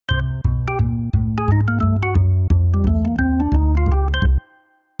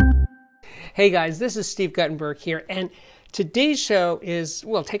Hey guys, this is Steve Guttenberg here, and today's show is,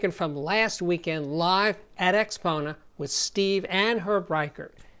 well, taken from last weekend live at Expona with Steve and Herb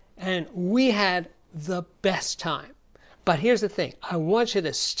Reichert, and we had the best time. But here's the thing, I want you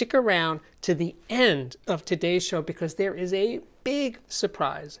to stick around to the end of today's show because there is a big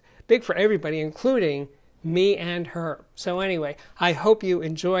surprise, big for everybody, including me and Herb. So anyway, I hope you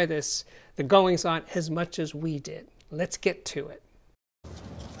enjoy this, the goings-on, as much as we did. Let's get to it.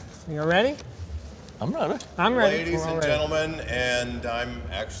 You ready? I'm ready. I'm ready. Ladies and gentlemen, and I'm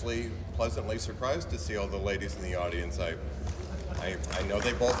actually pleasantly surprised to see all the ladies in the audience. I know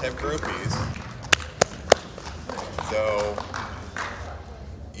they both have groupies. So,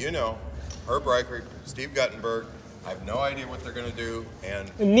 you know, Herb Reichert, Steve Guttenberg, I have no idea what they're going to do, and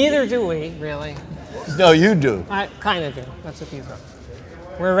neither do we, really. No, you do. I kind of do. That's what these are.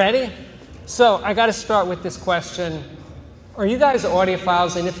 We're ready? So I got to start with this question. Are you guys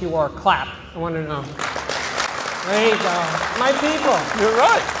audiophiles? And if you are, clap. I want to know. There you go. My people. You're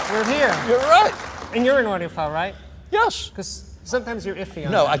right. We're here. You're right. And you're an audiophile, right? Yes. Because sometimes you're iffy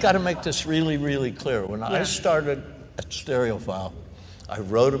on No, that. I got to make this really, really clear. When I started at Stereophile, I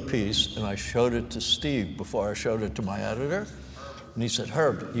wrote a piece and I showed it to Steve before I showed it to my editor, and he said,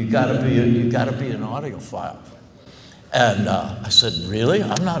 "Herb, you got to be an audiophile." And I said, "Really?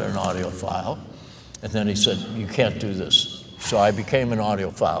 I'm not an audiophile." And then he said, "You can't do this." So I became an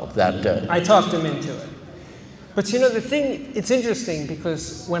audiophile that day. I talked him into it. But you know, the thing, it's interesting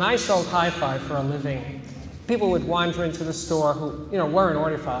because when I sold hi-fi for a living, people would wander into the store who, you know, weren't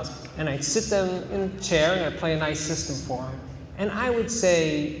audiophiles, and I'd sit them in a chair and I'd play a nice system for them. And I would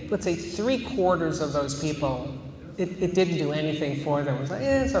say, let's say 3/4 of those people, it didn't do anything for them. It was like,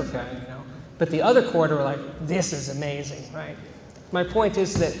 it's okay, you know. But the other quarter were like, this is amazing, right? My point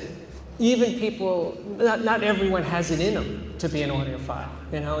is that even people, not everyone has it in them to be an audiophile.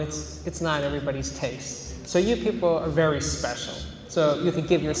 You know, it's not everybody's taste. So you people are very special. So you can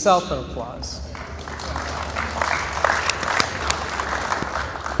give yourself an applause.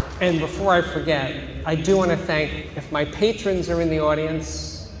 And before I forget, I do want to thank, if my patrons are in the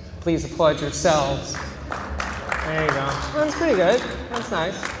audience, please applaud yourselves. There you go. That's pretty good. That's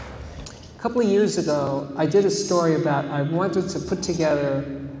nice. A couple of years ago, I did a story about, I wanted to put together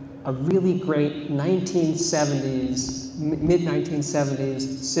a really great 1970s,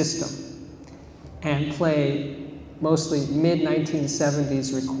 mid-1970s system and play mostly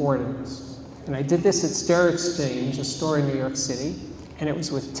mid-1970s recordings. And I did this at Stereo Exchange, a store in New York City, and it was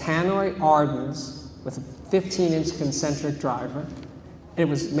with tannoy Ardens with a 15-inch concentric driver. It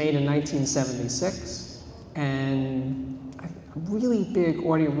was made in 1976, and a really big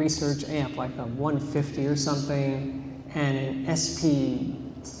audio research amp, like a 150 or something, and an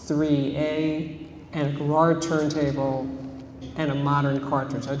SP3A, and a Garrard turntable, and a modern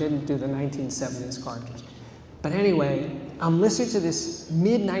cartridge. I didn't do the 1970s cartridge. But anyway, I'm listening to this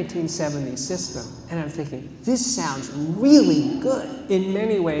mid-1970s system, and I'm thinking, this sounds really good. In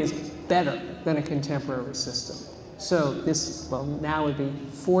many ways, better than a contemporary system. So this, well, now would be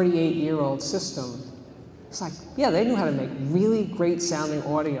 48-year-old system. It's like, yeah, they knew how to make really great sounding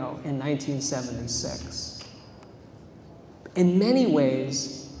audio in 1976. In many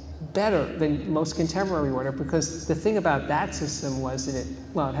ways, better than most contemporary audio, because the thing about that system was that it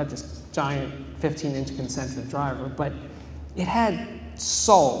had this giant 15-inch concentric driver, but it had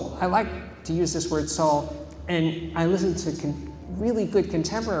soul. I like to use this word soul, and I listen to really good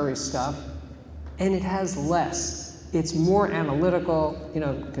contemporary stuff, and it has less. It's more analytical, you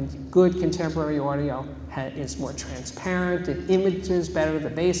know, good contemporary audio is more transparent, it images better, the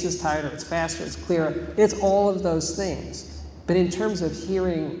bass is tighter, it's faster, it's clearer, it's all of those things. But in terms of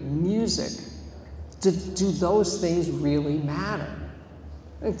hearing music, do those things really matter?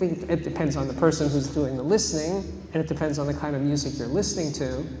 I think it depends on the person who's doing the listening, and it depends on the kind of music you're listening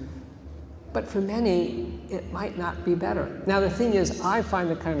to. But for many, it might not be better. Now the thing is, I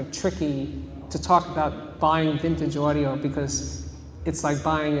find it kind of tricky to talk about buying vintage audio because it's like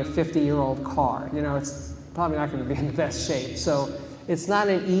buying a 50-year-old car. You know, it's probably not going to be in the best shape. So it's not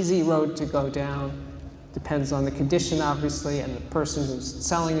an easy road to go down. Depends on the condition, obviously, and the person who's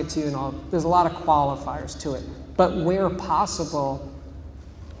selling it to you and all. There's a lot of qualifiers to it. But where possible,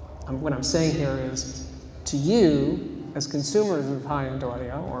 what I'm saying here is, to you, as consumers of high-end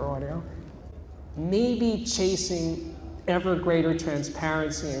audio or audio, maybe chasing ever greater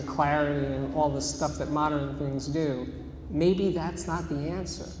transparency and clarity and all the stuff that modern things do, maybe that's not the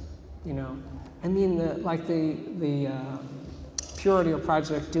answer, you know? I mean, the Pure Audio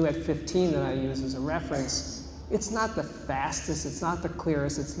Project Duet 15 that I use as a reference, it's not the fastest, it's not the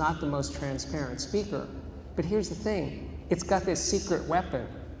clearest, it's not the most transparent speaker. But here's the thing, it's got this secret weapon,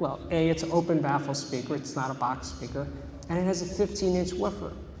 well, A, it's an open baffle speaker, it's not a box speaker, and it has a 15-inch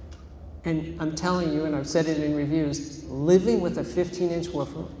woofer. And I'm telling you, and I've said it in reviews, living with a 15-inch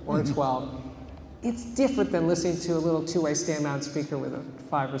woofer or a 12, it's different than listening to a little two-way stand-mount speaker with a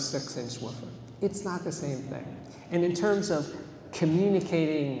 5 or 6-inch woofer. It's not the same thing. And in terms of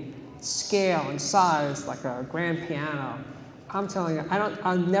communicating scale and size like a grand piano, I'm telling you,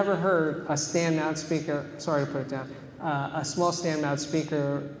 I've never heard a stand-mount speaker, sorry to put it down, a small stand-mount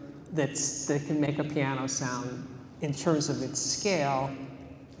speaker that can make a piano sound in terms of its scale.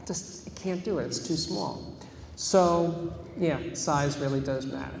 Just, it can't do it, it's too small. So, yeah, size really does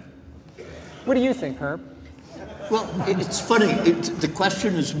matter. What do you think, Herb? Well, it's funny. The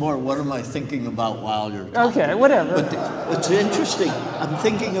question is more, what am I thinking about while you're talking? Okay, whatever. But what's interesting, I'm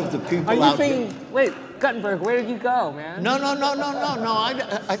thinking of the people Are you out thinking, there. wait, Guttenberg, where did you go, man? No.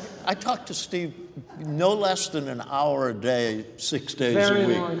 I talk to Steve no less than an hour a day, 6 days a week.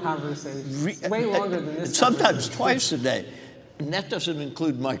 Very long conversations. Way longer than this. Sometimes twice a day. And that doesn't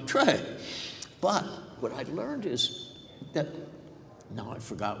include Mike Trey. But what I learned is that, now I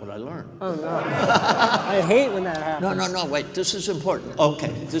forgot what I learned. Oh, no. I hate when that happens. No, wait, this is important.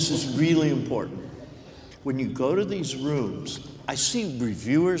 Okay, this is really important. When you go to these rooms, I see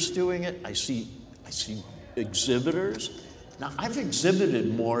reviewers doing it, I see exhibitors. Now, I've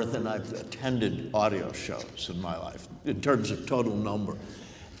exhibited more than I've attended audio shows in my life, in terms of total number.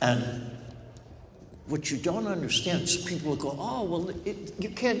 And what you don't understand is people will go, oh, well, you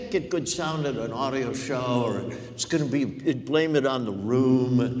can't get good sound at an audio show, or it's going to be, blame it on the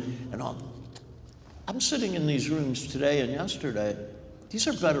room and all. I'm sitting in these rooms today and yesterday. These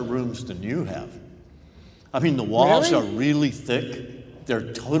are better rooms than you have. I mean, the walls are really thick.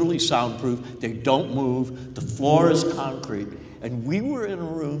 They're totally soundproof. They don't move. The floor is concrete. And we were in a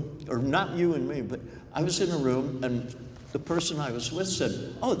room, or not you and me, but I was in a room, and the person I was with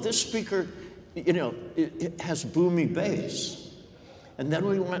said, oh, this speaker, you know, it has boomy bass. And then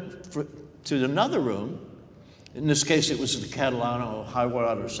we went to another room. In this case, it was the Catalano high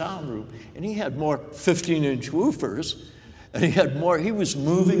water sound room, and he had more 15-inch woofers, and he was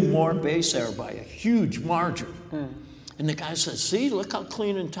moving more bass air by a huge margin. And the guy said, see, look how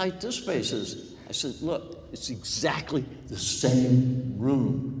clean and tight this bass is. I said, look, it's exactly the same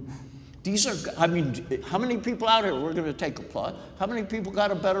room. These are, I mean, how many people out here, we're going to take applause, how many people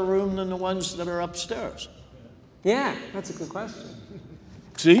got a better room than the ones that are upstairs? Yeah, that's a good question.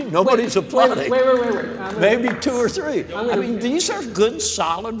 See, nobody's applauding. Wait. Maybe 2 or 3. I mean, these are good,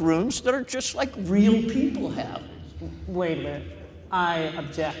 solid rooms that are just like real people have. Wait a minute. I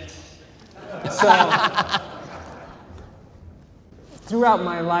object. So, throughout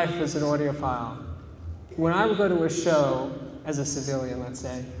my life as an audiophile, when I would go to a show as a civilian, let's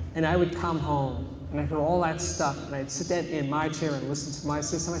say, and I would come home and I'd hear all that stuff, and I'd sit there in my chair and listen to my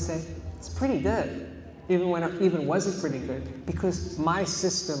system, I'd say, it's pretty good. Even when it even wasn't pretty good, because my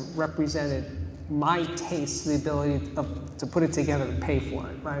system represented my taste, the ability to put it together and pay for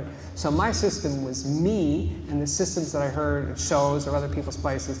it, right? So my system was me, and the systems that I heard at shows or other people's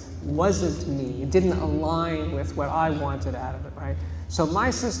places wasn't me. It didn't align with what I wanted out of it, right? So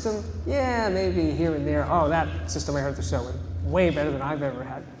my system, yeah, maybe here and there, oh, that system I heard at the show was way better than I've ever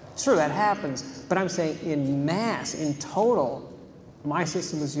had. Sure, that happens, but I'm saying in mass, in total, my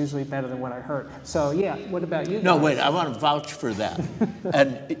system is usually better than what I heard. So yeah, what about you guys? No, wait, I want to vouch for that.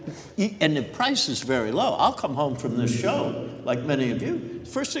 and the price is very low. I'll come home from this show, like many of you. The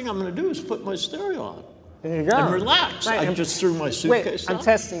first thing I'm going to do is put my stereo on. There you go. And relax. Right, I just threw my suitcase I'm down.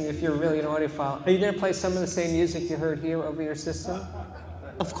 testing if you're really an audiophile. Are you going to play some of the same music you heard here over your system?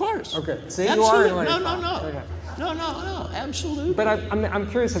 Of course. Okay, so absolutely. you are an audiophile. No. Okay. No, absolutely. But I'm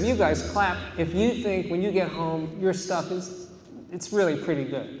curious if you guys clap if you think when you get home your stuff it's really pretty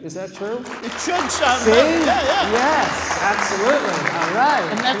good. Is that true? It should sound See? good. Yeah. Yes, absolutely. All right.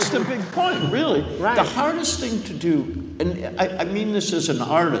 And that's the big point, really. Right. The hardest thing to do, and I mean this as an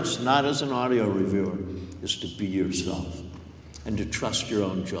artist, not as an audio reviewer, is to be yourself and to trust your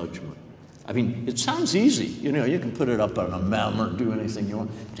own judgment. I mean, it sounds easy. You know, you can put it up on a mem or do anything you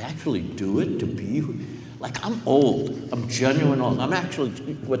want. To actually do it, to be, like I'm old. I'm genuine old. I'm actually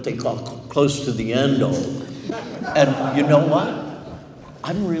what they call close to the end old. And you know what?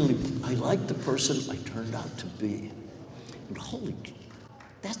 I like the person I turned out to be. And holy,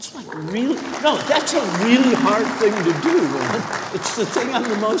 that's like really, no, that's a really hard thing to do, man. It's the thing I'm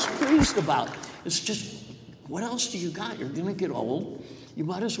the most pleased about. It's just, what else do you got? You're gonna get old. You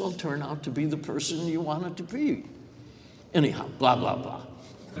might as well turn out to be the person you wanted to be. Anyhow, blah, blah, blah.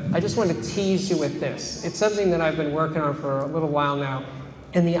 I just want to tease you with this. It's something that I've been working on for a little while now.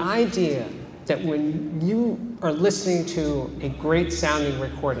 And the idea that when you are listening to a great sounding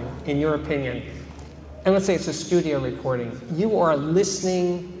recording, in your opinion, and let's say it's a studio recording, you are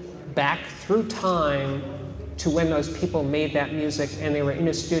listening back through time to when those people made that music and they were in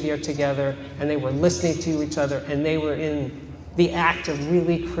a studio together and they were listening to each other and they were in the act of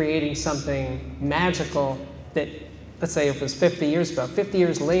really creating something magical that, let's say if it was 50 years ago, 50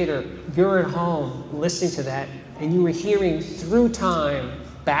 years later, you're at home listening to that and you were hearing through time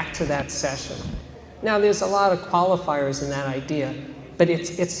back to that session. Now there's a lot of qualifiers in that idea, but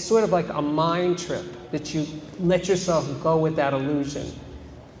it's sort of like a mind trip that you let yourself go with that illusion.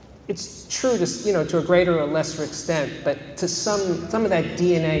 It's true to a greater or lesser extent, but to some of that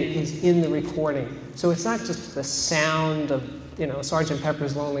DNA is in the recording. So it's not just the sound of Sgt.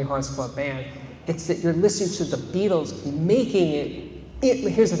 Pepper's Lonely Hearts Club Band. It's that you're listening to the Beatles making it,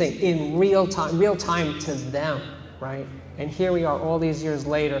 here's the thing, in real time to them, right? And here we are all these years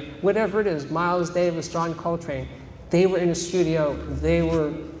later, whatever it is, Miles Davis, John Coltrane, they were in a studio, they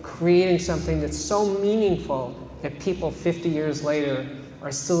were creating something that's so meaningful that people 50 years later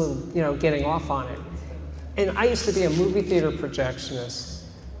are still, getting off on it. And I used to be a movie theater projectionist.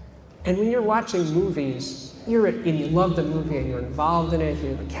 And when you're watching movies, and you love the movie and you're involved in it,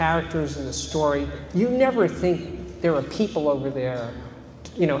 you're the characters and the story, you never think there are people over there,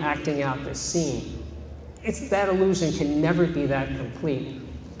 acting out this scene. That illusion can never be that complete.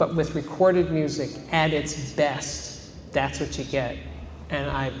 But with recorded music at its best, that's what you get. And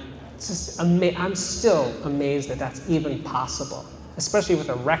I'm still amazed that that's even possible, especially with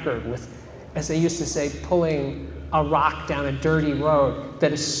a record, with, as they used to say, pulling a rock down a dirty road,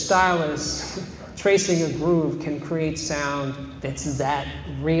 that a stylus tracing a groove can create sound that's that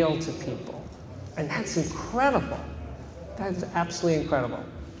real to people. And that's incredible. That is absolutely incredible.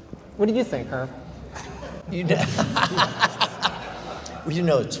 What do you think, Herb?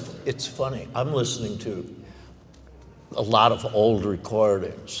 It's funny. I'm listening to a lot of old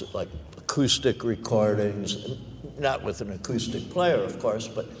recordings, like acoustic recordings, not with an acoustic player, of course,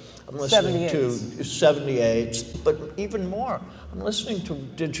 but I'm listening to 78s, but even more. I'm listening to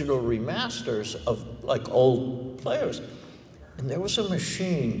digital remasters of like old players. And there was a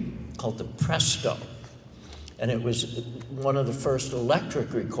machine called the Presto, and it was one of the first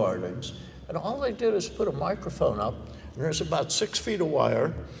electric recordings. And all they did is put a microphone up, and there's about 6 feet of wire,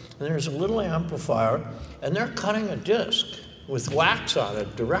 and there's a little amplifier, and they're cutting a disc with wax on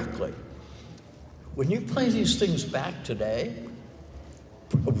it directly. When you play these things back today,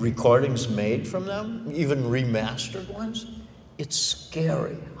 recordings made from them, even remastered ones, it's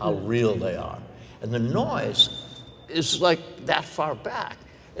scary how real they are. And the noise is like that far back.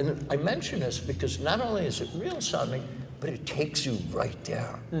 And I mention this because not only is it real sounding, but it takes you right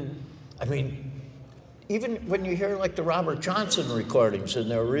there. I mean, even when you hear like the Robert Johnson recordings and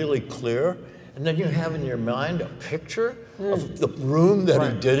they're really clear, and then you have in your mind a picture of the room that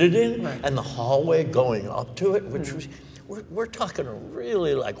he did it in and the hallway going up to it, which was, we're talking a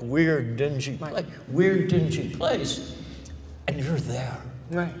really like weird, dingy place, and you're there.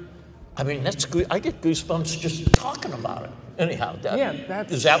 Right. I mean, I get goosebumps just talking about it. Anyhow,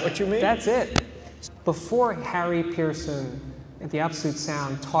 is that what you mean? That's it. Before Harry Pearson at the Absolute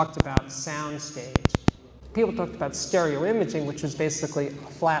Sound talked about soundstage, people talked about stereo imaging, which was basically a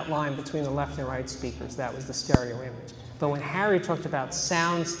flat line between the left and right speakers. That was the stereo image. But when Harry talked about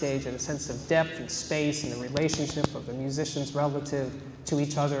soundstage and a sense of depth and space and the relationship of the musicians relative to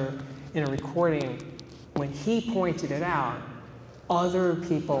each other in a recording, when he pointed it out, other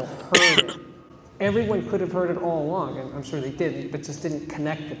people heard it. Everyone could have heard it all along, and I'm sure they did, but just didn't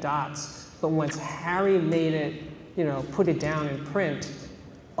connect the dots. But once Harry made it, put it down in print,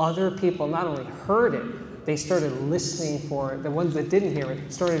 other people not only heard it, they started listening for it. The ones that didn't hear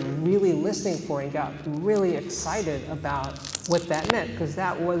it started really listening for it and got really excited about what that meant, because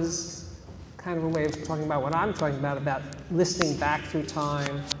that was kind of a way of talking about what I'm talking about listening back through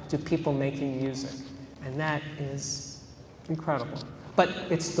time to people making music. And that is incredible. But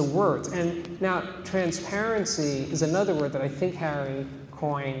it's the words. And now, transparency is another word that I think Harry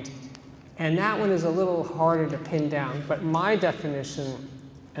coined. And that one is a little harder to pin down. But my definition,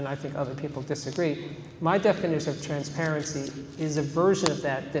 and I think other people disagree, my definition of transparency is a version of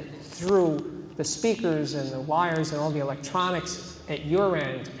that through the speakers and the wires and all the electronics at your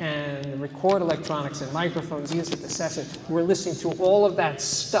end and the record electronics and microphones used at the session, we're listening to all of that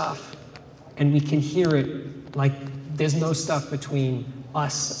stuff and we can hear it like there's no stuff between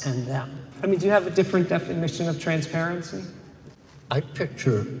us and them. I mean, do you have a different definition of transparency? I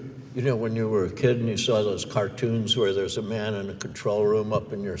picture, when you were a kid and you saw those cartoons where there's a man in a control room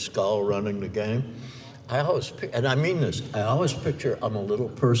up in your skull running the game, and I mean this, I always picture I'm a little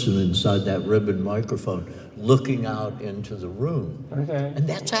person inside that ribbon microphone looking out into the room. Okay. And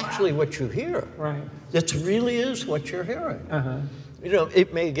that's actually what you hear. Right. That really is what you're hearing. Uh-huh. You know,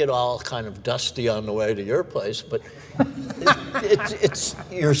 it may get all kind of dusty on the way to your place, but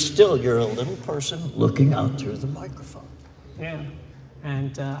you're a little person looking out through the microphone. Yeah.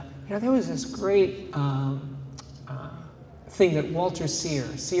 And, you know, there was this great thing that Walter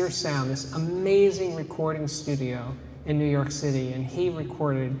Sear Sound, this amazing recording studio in New York City, and he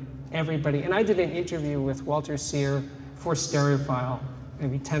recorded everybody. And I did an interview with Walter Sear for Stereophile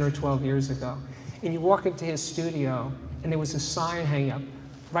maybe 10 or 12 years ago. And you walk into his studio, and there was a sign hanging up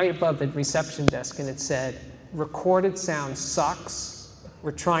right above the reception desk, and it said, "Recorded sound sucks.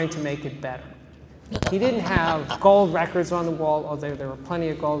 We're trying to make it better." He didn't have gold records on the wall, although there were plenty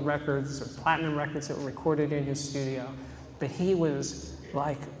of gold records or platinum records that were recorded in his studio. But he was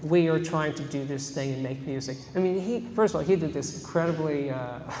like, we are trying to do this thing and make music. I mean, first of all, he did this incredibly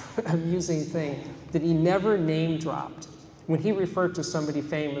amusing thing that he never name dropped. When he referred to somebody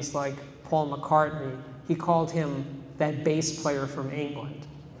famous like Paul McCartney, he called him that bass player from England.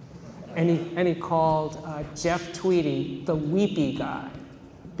 And he called Jeff Tweedy the weepy guy,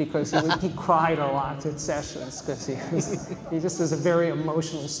 because he cried a lot at sessions, because he just was a very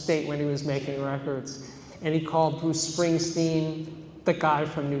emotional state when he was making records. And he called Bruce Springsteen the guy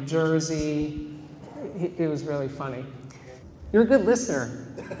from New Jersey. It was really funny. You're a good listener.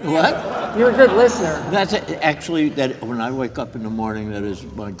 What? You're a good listener. That's actually, that when I wake up in the morning, that is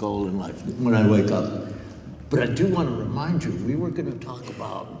my goal in life, when I wake up. But I do want to remind you, we were going to talk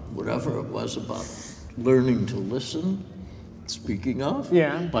about whatever it was about learning to listen, speaking of,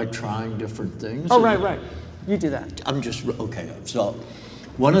 yeah, by trying different things. Oh, right. You do that. I'm just, okay, so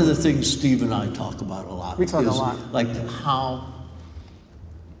one of the things Steve and I talk about a lot. We talk a lot. Like how,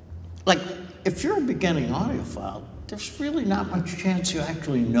 like if you're a beginning audiophile, there's really not much chance you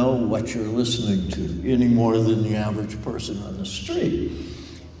actually know what you're listening to any more than the average person on the street.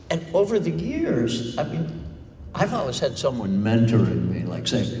 And over the years, I mean, I've always had someone mentoring me, like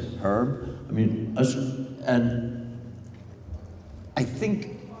say, Herb, I mean, and I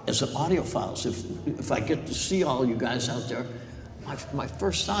think as an audiophiles, if I get to see all you guys out there, my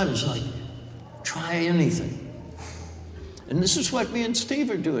first thought is like, try anything. And this is what me and Steve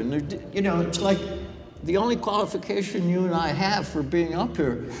are doing. You know, it's like the only qualification you and I have for being up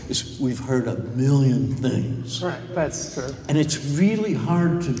here is we've heard a million things. Right, that's true. And it's really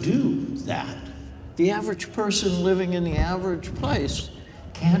hard to do that. The average person living in the average place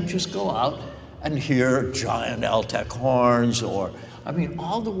can't just go out and hear giant Altec horns or, I mean,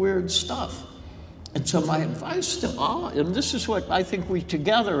 all the weird stuff. And so my advice to all, and this is what I think we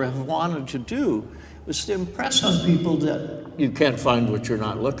together have wanted to do, was to impress on people that you can't find what you're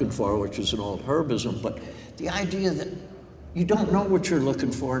not looking for, which is an old Herbism, but the idea that you don't know what you're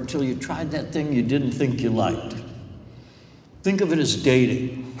looking for until you tried that thing you didn't think you liked. Think of it as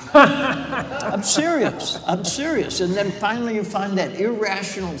dating. I'm serious. And then finally you find that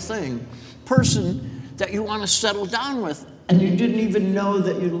irrational person that you want to settle down with, and you didn't even know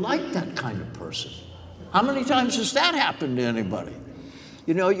that you liked that kind of person. How many times has that happened to anybody?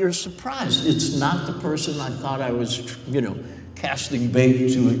 You know, you're surprised. It's not the person I thought I was, you know, casting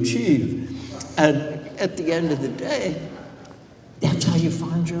bait to achieve. And at the end of the day, that's how you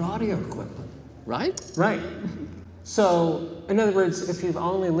find your audio equipment, right? Right. So, in other words, if you've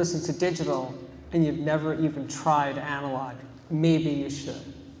only listened to digital and you've never even tried analog, maybe you should,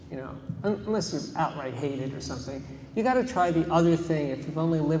 you know, unless you outright hate it or something. You got to try the other thing. If you've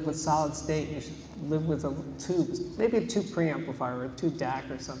only lived with solid state, you should live with a tube, maybe a tube preamplifier or a tube DAC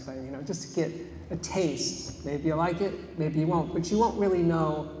or something, you know, just to get a taste. Maybe you like it, maybe you won't, but you won't really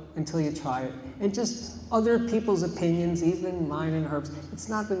know until you try it. And just other people's opinions, even mine and Herb's, it's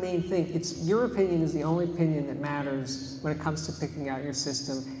not the main thing. It's your opinion is the only opinion that matters when it comes to picking out your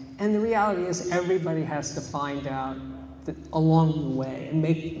system. And the reality is everybody has to find out that along the way and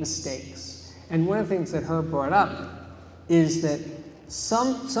make mistakes. And one of the things that Herb brought up is that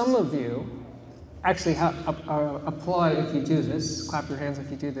some of you actually applaud if you do this, clap your hands if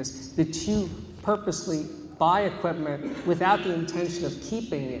you do this, that you purposely buy equipment without the intention of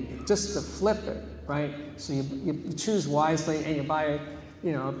keeping it, just to flip it, right? So you choose wisely and you buy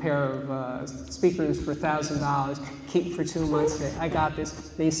a pair of speakers for $1,000, keep for 2 months, say, I got this,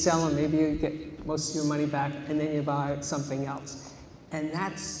 they sell them, maybe you get most of your money back, and then you buy something else. And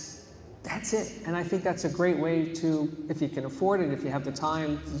that's it. And I think that's a great way to, if you can afford it, if you have the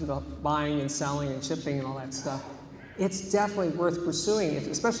time to do the buying and selling and shipping and all that stuff, it's definitely worth pursuing,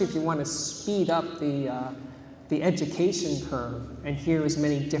 especially if you want to speed up the the education curve and hear as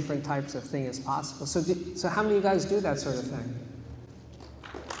many different types of thing as possible. So how many of you guys do that sort of thing?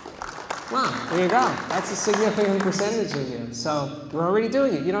 Wow, there you go. That's a significant percentage of you. So we're already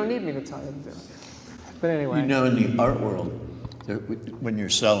doing it. You don't need me to tell you to do it. But anyway. You know, in the art world, when you're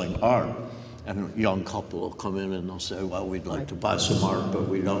selling art, and a young couple will come in and they'll say, well, we'd like to buy some art, but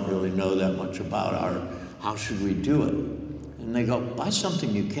we don't really know that much about art. How should we do it? And they go, buy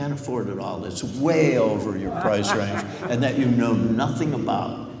something you can't afford at all that's way over your price range and that you know nothing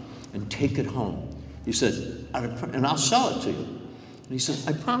about, and take it home. He said, and I'll sell it to you. And he says,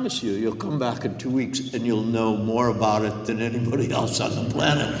 I promise you, you'll come back in 2 weeks and you'll know more about it than anybody else on the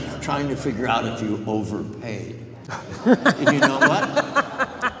planet, trying to figure out if you overpaid. And you know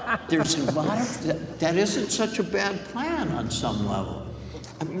what? There's a lot of that isn't such a bad plan on some level.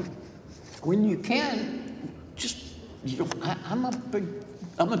 I mean, when you can, just, you know, I'm a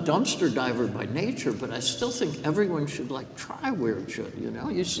dumpster diver by nature, but I still think everyone should like try where it should, you know?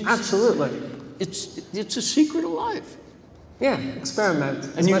 You see, absolutely. It's a secret of life. Yeah, experiment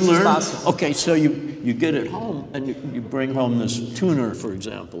and as you much learn, as possible. okay, so you get it home and you bring home this tuner, for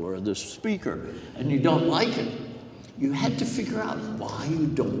example, or this speaker, and you don't like it. You had to figure out why you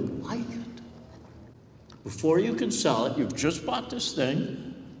don't like it. Before you can sell it, you've just bought this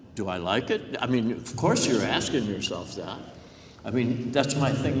thing. Do I like it? I mean, of course you're asking yourself that. I mean, that's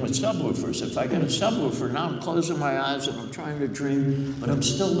my thing with subwoofers. If I get a subwoofer, now I'm closing my eyes and I'm trying to dream, but I'm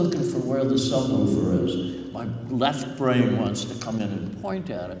still looking for where the subwoofer is. My left brain wants to come in and point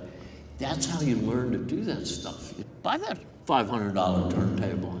at it. That's how you learn to do that stuff. You buy that $500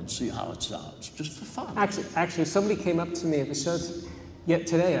 turntable and see how it sounds, just for fun. Actually, somebody came up to me at the show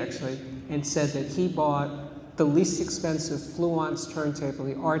today, actually, and said that he bought the least expensive Fluence turntable,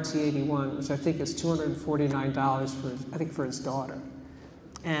 the RT81, which I think is $249 for his daughter.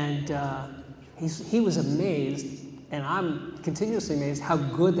 And he was amazed, and I'm continuously amazed how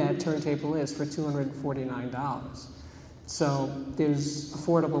good that turntable is for $249. So there's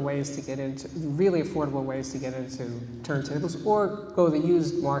affordable ways to get into, really affordable ways to get into turntables, or go the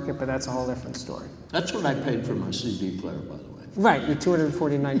used market, but that's a whole different story. That's what I paid for my CD player, by the way. Right, your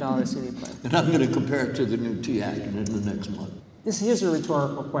 $249 CD player. And I'm going to compare it to the new TIAC in the next month. Here's a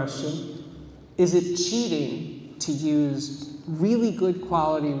rhetorical question. Is it cheating to use really good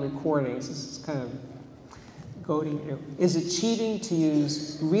quality recordings? This is kind of goading you. Is it cheating to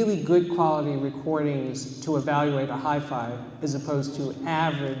use really good quality recordings to evaluate a hi-fi as opposed to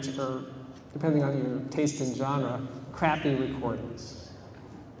average, or depending on your taste and genre, crappy recordings?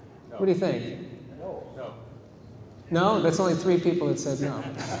 No. What do you think? No. No? That's only 3 people that said no.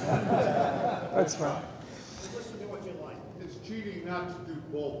 That's right. Listen to what you like. It's cheating not to do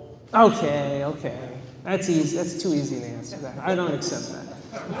both. Okay. That's easy. That's too easy an answer. That I don't accept that.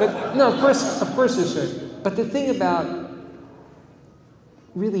 But no, of course you should. But the thing about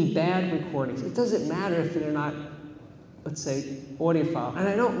really bad recordings, it doesn't matter if they're not, let's say, audiophile. And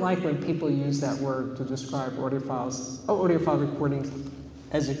I don't like when people use that word to describe audiophile recordings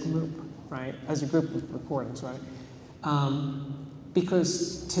as a group, right? As a group of recordings, right?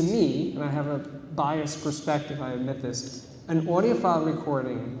 Because to me, and I have a biased perspective, I admit this, an audiophile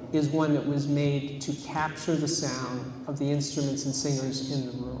recording is one that was made to capture the sound of the instruments and singers in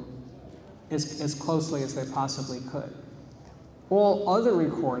the room as closely as they possibly could. All other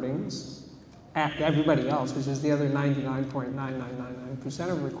recordings, everybody else, which is the other 99.9999%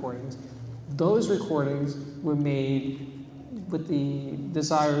 of recordings, those recordings were made with the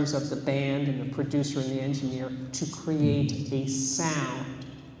desires of the band and the producer and the engineer to create a sound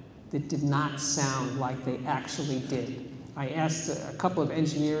that did not sound like they actually did. I asked a couple of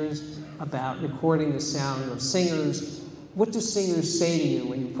engineers about recording the sound of singers. What do singers say to you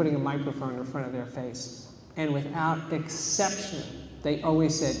when you're putting a microphone in front of their face? And without exception, they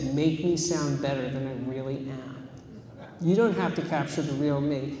always said, make me sound better than I really am. You don't have to capture the real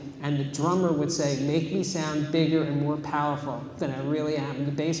me. And the drummer would say, make me sound bigger and more powerful than I really am. And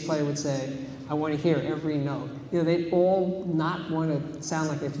the bass player would say, I want to hear every note. You know, they'd all not want to sound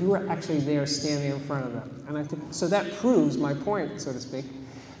like if you were actually there standing in front of them. And I think, so that proves my point, so to speak,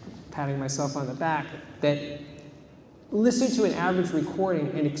 patting myself on the back, that listening to an average recording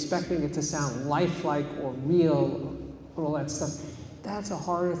and expecting it to sound lifelike or real, or all that stuff, that's a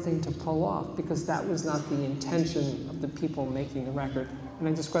harder thing to pull off because that was not the intention of the people making the record. And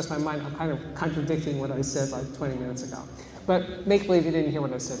I just crossed my mind, I'm kind of contradicting what I said like 20 minutes ago. But make believe you didn't hear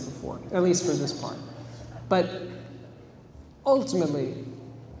what I said before, at least for this part. But ultimately,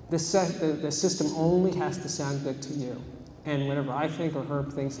 the system only has to sound good to you. And whatever I think or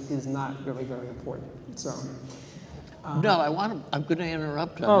Herb thinks is not really very important. So, No, I'm going to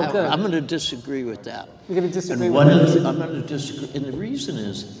interrupt on Oh, that. good. I'm going to disagree with that. You're going to disagree And with that? I'm going to disagree, and the reason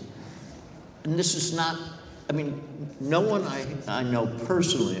is, and this is not, I mean, no one I know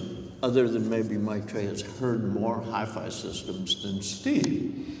personally, other than maybe Mike Trey, has heard more hi-fi systems than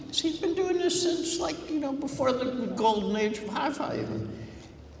Steve. So he's been doing this since, like, you know, before the golden age of hi-fi even.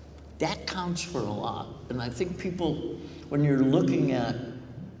 That counts for a lot. And I think people, when you're looking at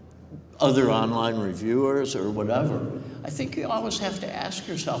other online reviewers or whatever, I think you always have to ask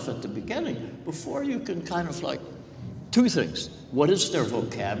yourself at the beginning, before you can kind of like, two things. What is their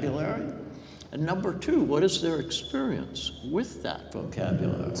vocabulary? And number two, what is their experience with that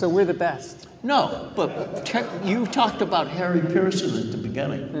vocabulary? So we're the best. No, but you talked about Harry Pearson at the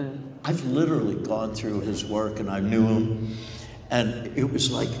beginning. I've literally gone through his work and I knew him, and it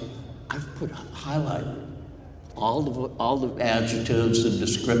was like, I've put highlight all the adjectives and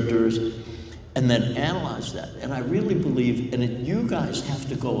descriptors, and then analyze that. And I really believe, and you guys have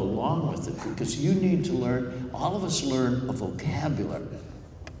to go along with it, because you need to learn, all of us learn a vocabulary.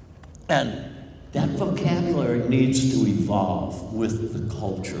 And that vocabulary needs to evolve with the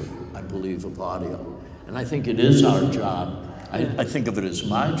culture, I believe, of audio. And I think it is our job, I think of it as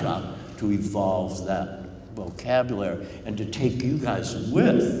my job, to evolve that vocabulary and to take you guys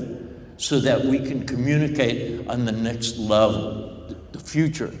with, so that we can communicate on the next level, the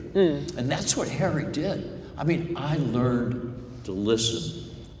future. And that's what Harry did. I mean, I learned to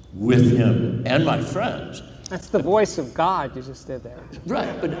listen with him and my friends. That's the voice of God you just did there.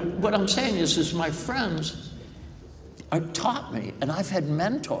 Right, but what I'm saying is my friends taught me, and I've had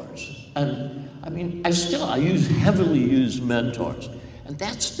mentors. And I mean, I heavily use mentors. And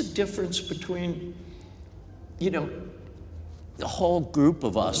that's the difference between, you know, the whole group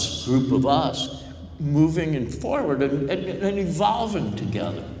of us moving and forward and evolving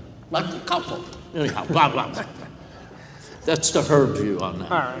together, like a couple. Anyhow, blah, blah, blah. That's the Herb view on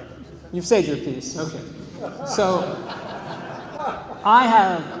that. All right. You've said your piece. Okay. So I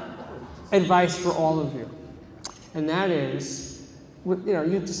have advice for all of you. And that is, you know,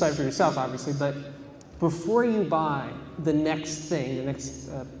 you decide for yourself, obviously, but before you buy the next thing, the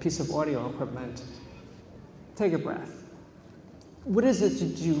next piece of audio equipment, take a breath. What is it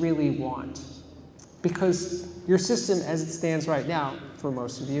that you really want? Because your system as it stands right now, for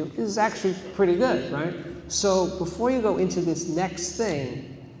most of you, is actually pretty good, right? So before you go into this next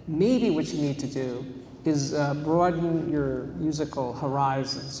thing, maybe what you need to do is broaden your musical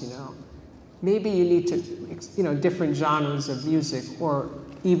horizons, you know. Maybe you need to, you know, different genres of music, or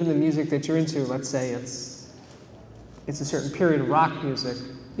even the music that you're into, let's say it's a certain period of rock music,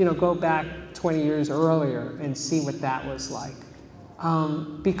 you know, go back 20 years earlier and see what that was like.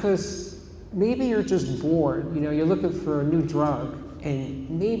 Because maybe you're just bored, you know, you're looking for a new drug, and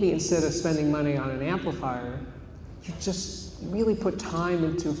maybe instead of spending money on an amplifier, you just really put time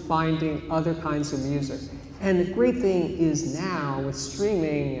into finding other kinds of music. And the great thing is now, with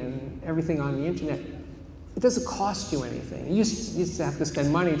streaming and everything on the internet, it doesn't cost you anything. You used to have to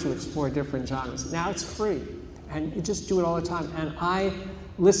spend money to explore different genres. Now it's free, and you just do it all the time. And I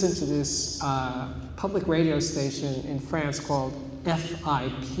listen to this public radio station in France called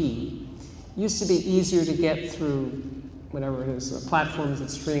FIP. Used to be easier to get through whatever it is, platforms that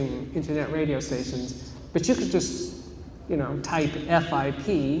stream internet radio stations, but you could just, you know, type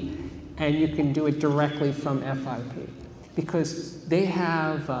FIP and you can do it directly from FIP, because they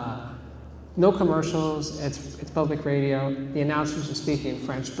have no commercials, it's public radio, the announcers are speaking in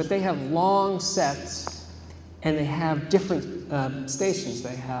French, but they have long sets and they have different stations.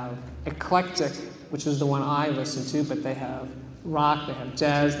 They have eclectic, which is the one I listen to, but they have rock, they have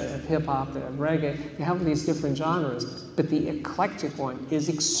jazz, they have hip hop, they have reggae, they have these different genres, but the eclectic one is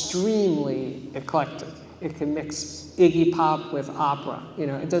extremely eclectic. It can mix Iggy Pop with opera, you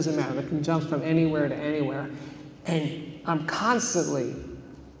know, it doesn't matter. It can jump from anywhere to anywhere. And I'm constantly,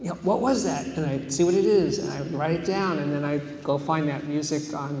 you know, what was that? And I see what it is, and I write it down, and then I go find that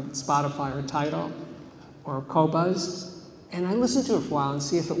music on Spotify or Tidal or Qobuz, and I listen to it for a while and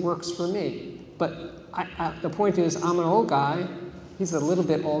see if it works for me. But the point is, I'm an old guy. He's a little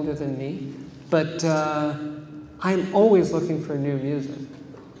bit older than me, but I'm always looking for new music.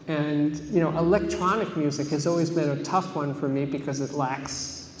 And you know, electronic music has always been a tough one for me because it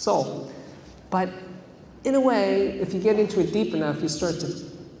lacks soul. But in a way, if you get into it deep enough, you start to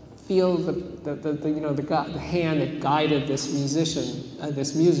feel the hand that guided this musician,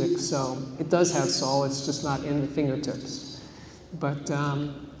 this music. So it does have soul. It's just not in the fingertips. But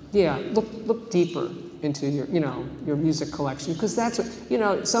yeah, look deeper into your music collection, because that's what, you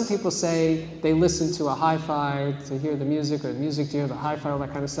know, some people say they listen to a hi-fi to hear the music, or the music to hear the hi-fi, all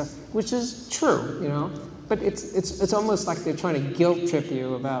that kind of stuff, which is true, you know. But it's almost like they're trying to guilt trip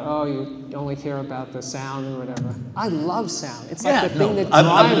you about, oh, you only care about the sound or whatever. I love sound. It's like the thing that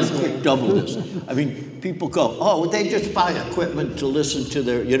drives me. I'm going to double this. I mean, people go, oh, they just buy equipment to listen to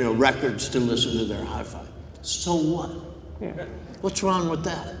their, records to listen to their hi-fi. So what? Yeah. What's wrong with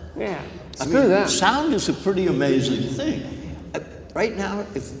that? Yeah. Screw that. Sound is a pretty amazing thing. Right now,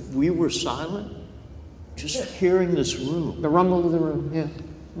 if we were silent, just hearing this room. The rumble of the room, yeah.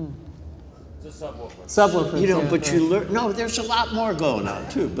 It's a subwoofer. Subwoofers, but you learn, no, there's a lot more going on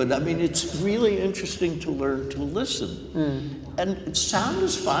too. But I mean, it's really interesting to learn to listen. And sound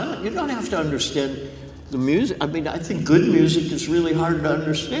is fun. You don't have to understand the music. I mean, I think good music is really hard to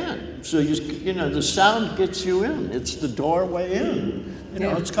understand. So, the sound gets you in. It's the doorway in.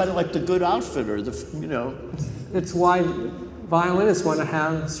 It's kind of like the Good Outfitter, It's why violinists want to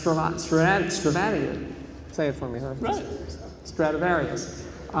have Stradivarius. Say it for me, huh? Right. Stradivarius.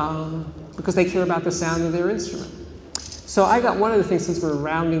 Because they care about the sound of their instrument. So I got one of the things, since we're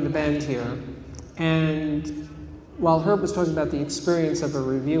rounding the bend here, and while Herb was talking about the experience of a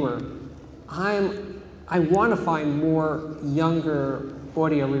reviewer, I want to find more younger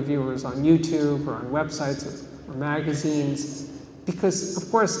audio reviewers on YouTube or on websites or magazines, because of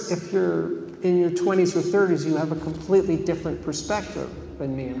course if you're in your 20s or 30s, you have a completely different perspective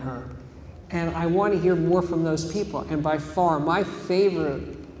than me and Herb. And I want to hear more from those people. And by far, my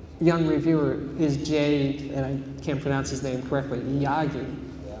favorite young reviewer is Jay, and I can't pronounce his name correctly, Yagi.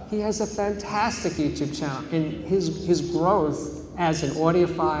 He has a fantastic YouTube channel, and his growth as an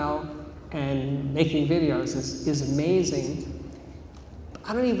audiophile and making videos is amazing.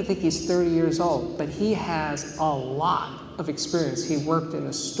 I don't even think he's 30 years old, but he has a lot of experience. He worked in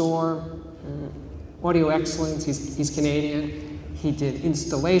a store, Audio Excellence, he's Canadian. He did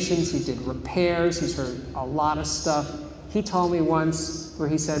installations, he did repairs, he's heard a lot of stuff. He told me once where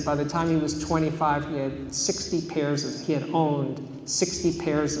he said by the time he was 25, he had owned 60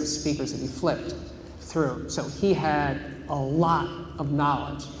 pairs of speakers that he flipped through. So he had a lot of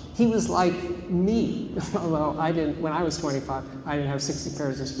knowledge. He was like me, although when I was 25, I didn't have 60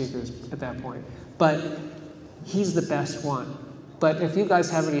 pairs of speakers at that point. But he's the best one. But if you guys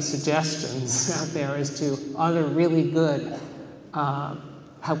have any suggestions out there as to other really good,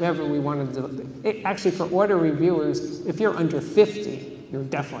 however we want to do it. Actually, for audio reviewers, if you're under 50, you're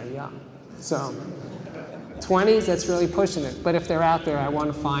definitely young. So 20s, that's really pushing it. But if they're out there, I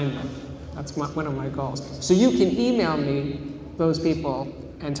want to find them. That's one of my goals. So you can email me those people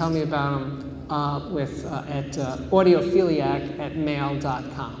and tell me about them at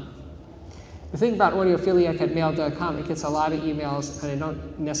audiophiliac@mail.com. The thing about audiophiliac@mail.com, it gets a lot of emails, and I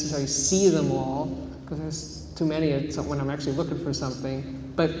don't necessarily see them all, because there's too many when I'm actually looking for something.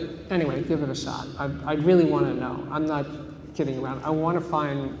 But anyway, give it a shot. I really want to know. I'm not kidding around. I want to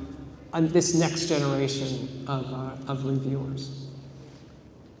find this next generation of reviewers.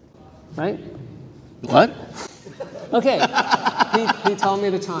 Right? What? Okay. He told me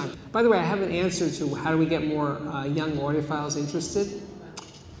the time. By the way, I have an answer to how do we get more young audiophiles interested.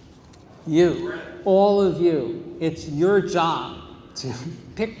 You, all of you, it's your job to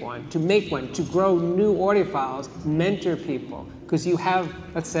pick one, to make one, to grow new audiophiles, mentor people, because you have,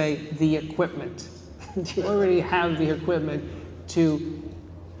 let's say, the equipment. You already have the equipment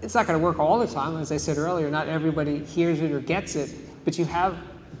it's not going to work all the time, as I said earlier, not everybody hears it or gets it, but you have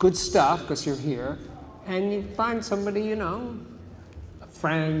good stuff because you're here, and you find somebody, a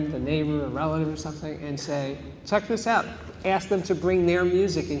friend, a neighbor, a relative or something, and say, check this out. Ask them to bring their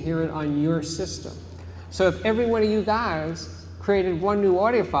music and hear it on your system. So if every one of you guys created one new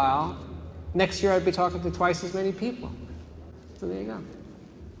audiophile, next year I'd be talking to twice as many people. So there you go.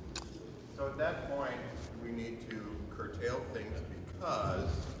 So at that point, we need to curtail things because...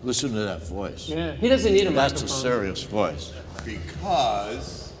 Listen to that voice. Yeah, he doesn't need a microphone. That's a serious voice.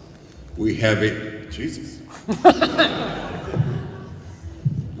 Because we have Jesus.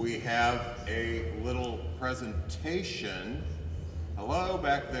 We have a little presentation. Hello,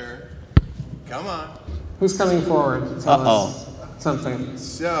 back there. Come on. Who's coming forward to tell us something?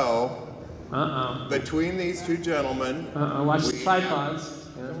 So, between these two gentlemen, watch the tripods.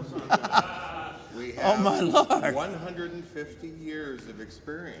 We have oh my Lord. 150 years of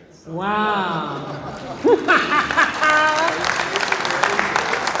experience. Wow.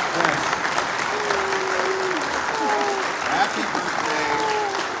 Happy birthday.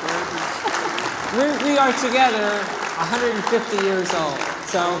 We are together 150 years old.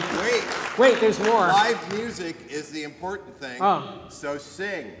 So wait, there's more. Live music is the important thing. Oh. So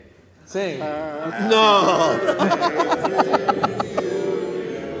sing. Sing. No.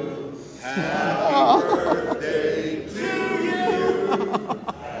 Happy birthday to you.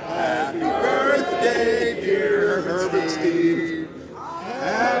 Happy birthday,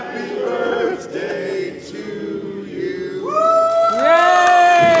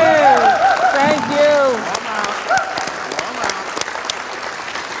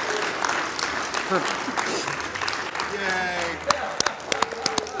 Yay.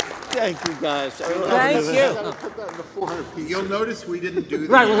 Thank you, guys. Thank you. Put that in the 400 pieces. You'll notice we didn't do the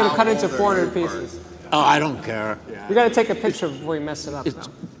Right, we're going to how cut it into old are 400 you part. pieces. Oh, I don't care. We got to take a picture before we mess it up. It's-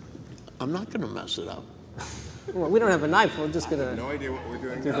 Though. I'm not going to mess it up. Well, we don't have a knife. We're just going to No idea what we're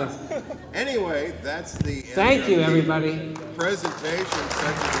doing do now. this. Anyway, that's the end Thank of you, the everybody. presentation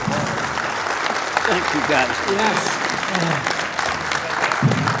section of the Thank you, guys. Yes.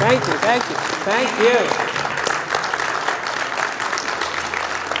 Thank you, thank you, thank you.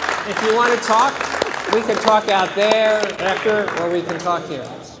 If you want to talk, we can talk out there after, or we can talk here.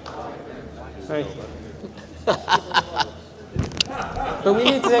 Thank you. But we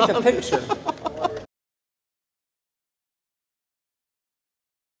need to take a picture.